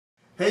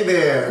Hey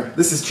there,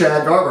 this is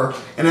Garber,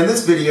 and in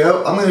this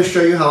video I'm going to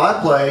show you how I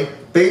play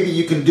Baby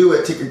You Can Do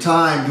It, Take Your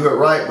Time, Do It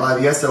Right by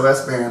the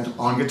S.O.S Band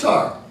on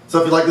guitar. So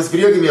if you like this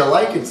video, give me a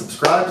like and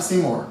subscribe to see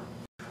more.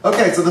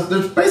 Okay, so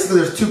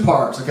there's two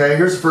parts, okay?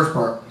 Here's the first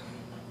part.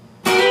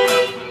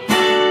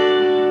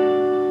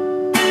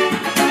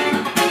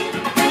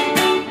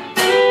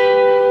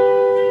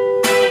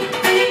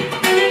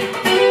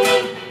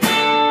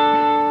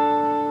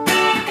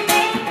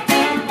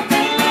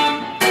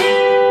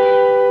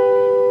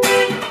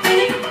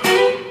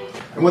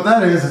 And what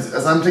that is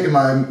I'm taking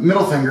my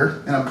middle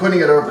finger and I'm putting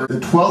it over the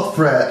 12th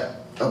fret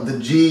of the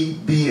G,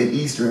 B, and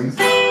E strings.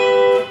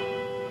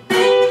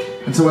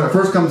 And so when it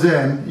first comes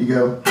in,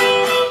 you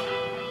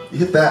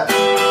hit that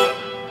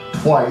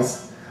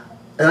twice.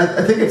 And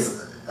I think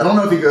I don't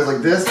know if he goes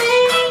like this,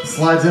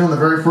 slides in on the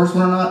very first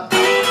one or not,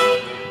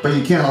 but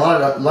you can. A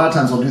lot of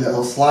times he'll do that.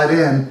 He'll slide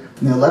in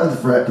from the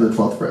 11th fret to the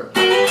 12th fret.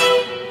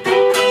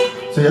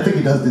 So I think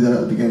he does do that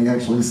at the beginning. He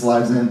actually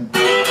slides in.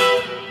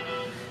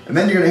 And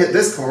then you're going to hit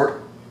this chord.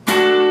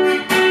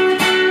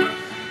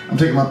 I'm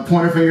taking my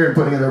pointer finger and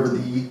putting it over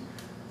the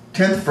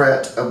 10th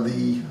fret of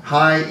the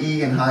high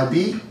E and high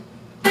B.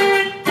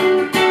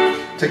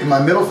 Taking my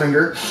middle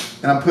finger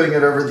and I'm putting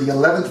it over the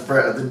 11th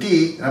fret of the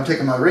D, and I'm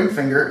taking my ring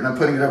finger and I'm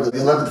putting it over the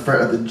 11th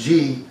fret of the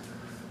G,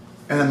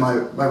 and then my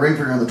ring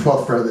finger on the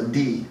 12th fret of the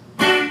D.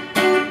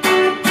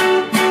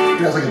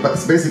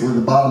 It's basically the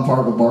bottom part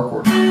of a bar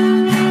chord.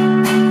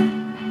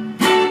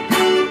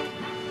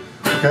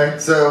 Okay,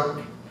 so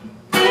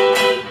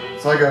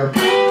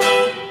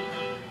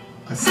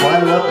I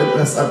slide it up,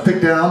 and I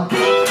pick down,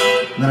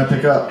 and then I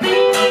pick up.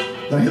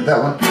 Then I hit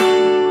that one.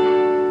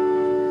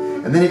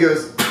 And then he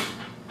goes.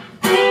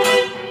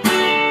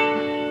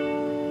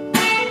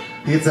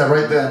 He hits that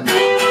right then.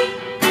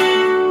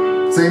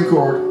 Same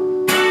chord.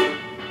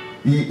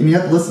 And you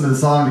have to listen to the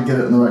song to get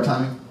it in the right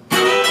timing.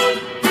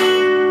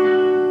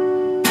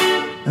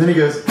 And then he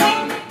goes.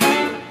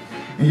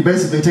 And you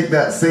basically take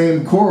that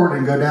same chord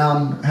and go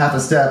down half a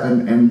step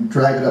and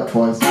drag it up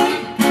twice.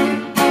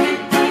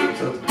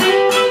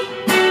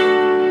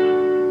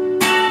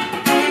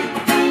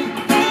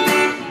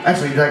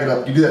 Actually, you drag it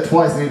up. You do that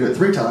twice, and you do it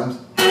 3 times.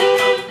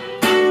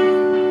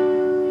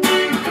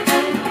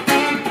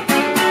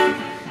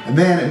 And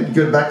then you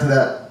go back to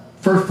that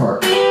first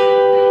part.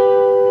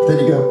 Then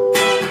you go.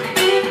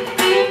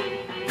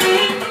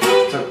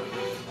 So,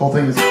 whole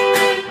thing is.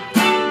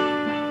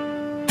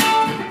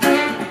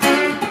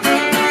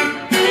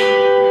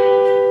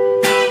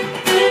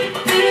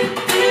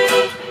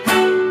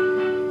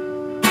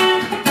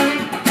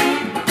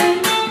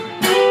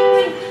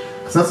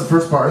 So that's the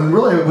first part. And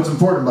really what's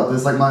important about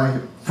this, like my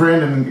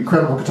friend and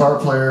incredible guitar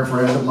player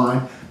friend of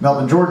mine,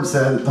 Melvin Jordan,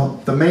 said,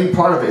 the main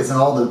part of it is in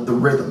all the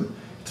rhythm.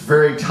 It's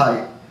very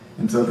tight.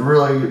 And so it's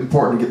really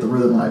important to get the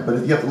rhythm right.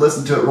 But you have to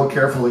listen to it real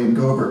carefully and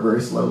go over it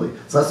very slowly.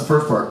 So that's the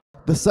first part.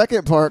 The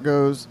second part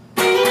goes.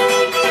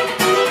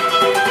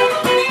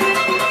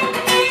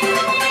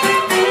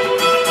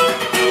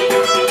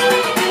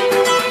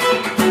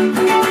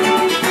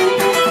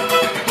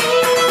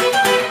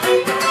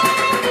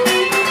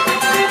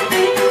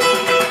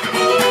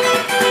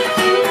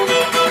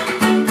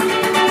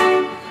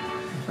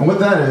 And what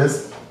that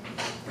is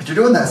you're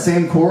doing that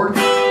same chord,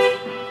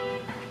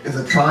 is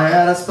a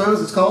triad, I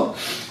suppose it's called,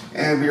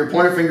 and your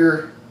pointer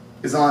finger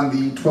is on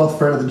the 12th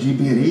fret of the G,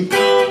 B, and E,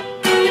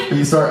 but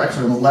you start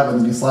actually on the 11th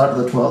and you slide up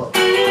to the 12th,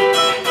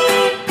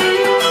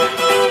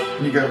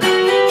 and you go,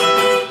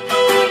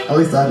 at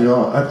least I do.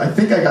 I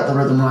think I got the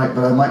rhythm right,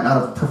 but I might not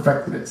have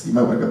perfected it, so you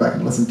might want to go back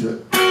and listen to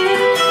it.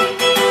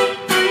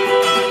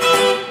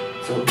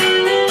 So,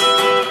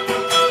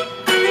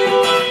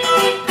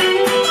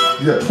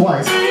 do that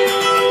twice.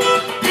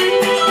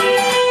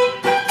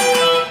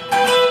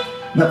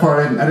 And that part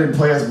I didn't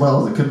play as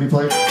well as it could be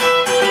played.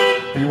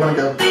 But you want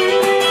to go.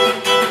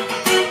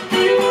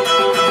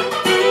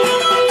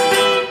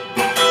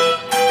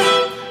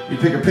 You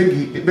pick your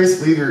pinky,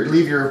 basically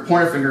leave your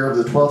pointer finger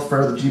over the 12th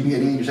fret of the G, B,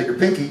 and E, and you take your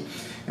pinky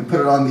and put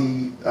it on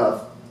the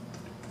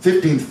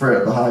 15th fret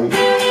of the high E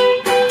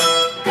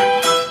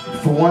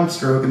for one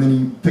stroke, and then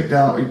you pick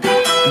down, and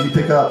you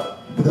pick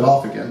up with it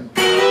off again.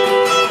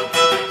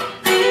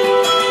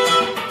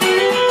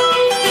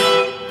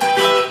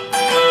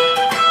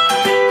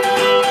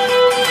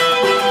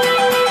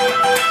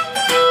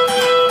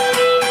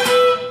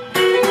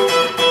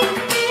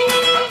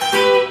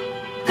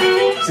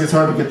 See, it's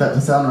hard to get that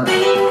to sound right.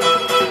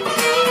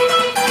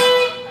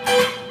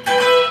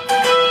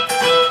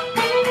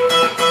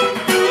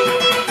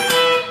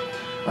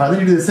 Then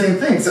you do the same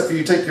thing, except for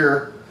you take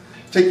your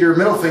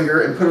middle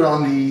finger and put it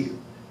on the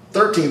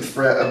 13th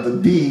fret of the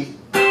B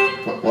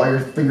while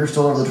your finger's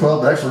still over the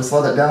 12th, but actually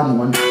slide that down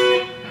one, and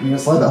you're going to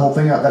slide that whole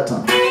thing out that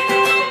time. So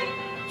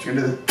you're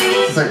going to do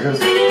this. This is how it goes.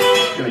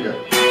 You're going to go.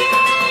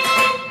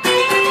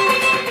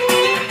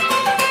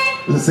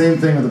 Do the same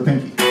thing with the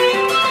pinky.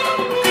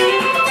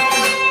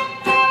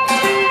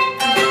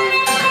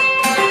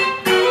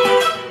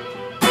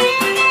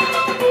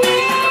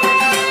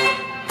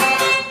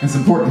 It's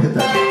important to hit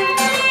that.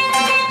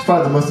 It's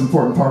probably the most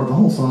important part of the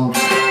whole song.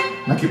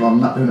 And I keep on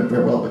not doing it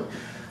very well, but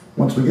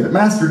once we get it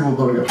mastered, we'll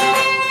be able to go.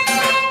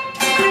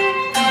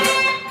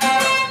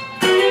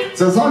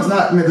 So the song's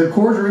not, I mean, the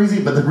chords are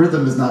easy, but the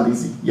rhythm is not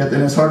easy. Yet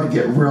then it's hard to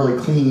get really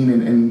clean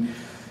and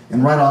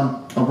right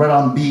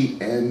on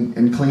beat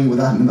and clean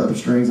without hitting the other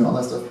strings and all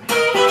that stuff.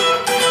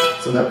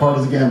 So that part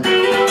is again,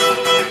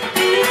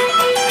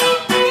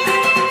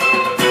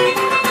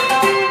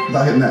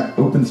 without hitting that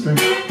open string.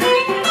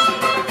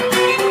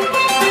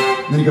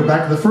 And then you go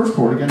back to the first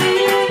chord again,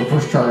 the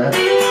first triad.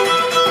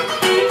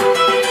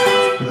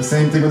 Do the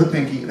same thing with the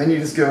pinky. Then you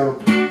just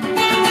go,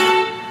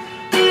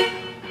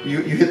 you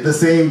hit the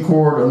same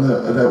chord on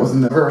that was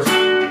in the verse,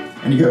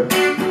 and you go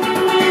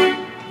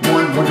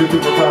 1, 1, 2,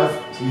 3, 4,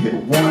 5. So you hit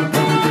 1, 1, 2,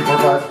 3, 4,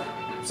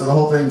 5. So the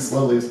whole thing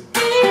slowly is.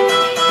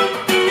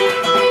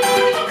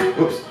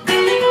 Whoops.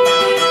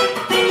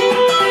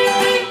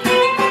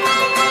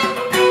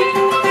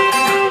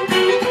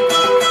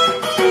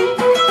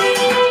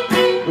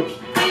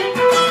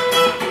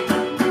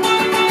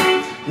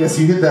 Yes,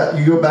 you hit that.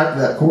 You go back to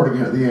that chord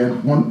again at the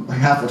end,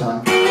 half the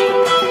time.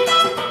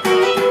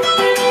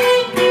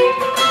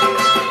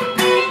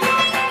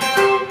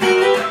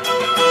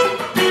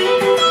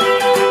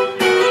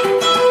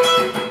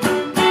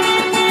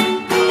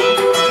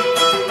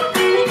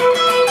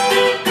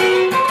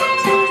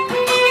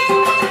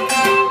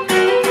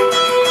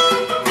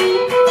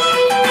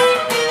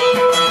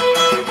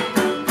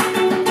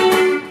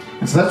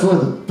 So that's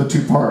really the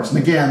two parts. And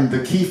again,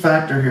 the key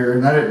factor here,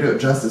 and I didn't do it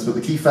justice, but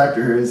the key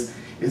factor here is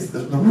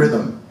the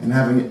rhythm and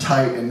having it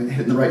tight and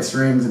hitting the right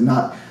strings and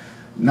not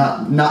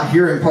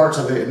hearing parts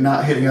of it and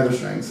not hitting other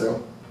strings.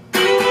 So.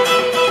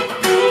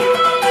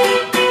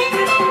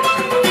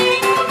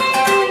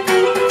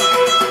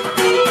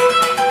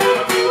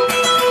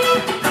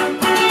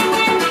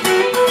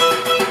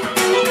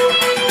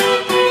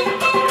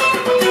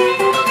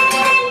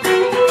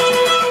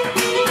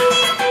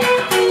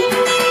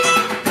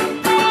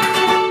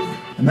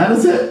 And that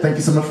is it. Thank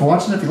you so much for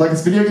watching. If you like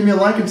this video, give me a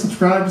like and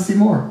subscribe to see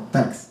more.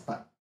 Thanks.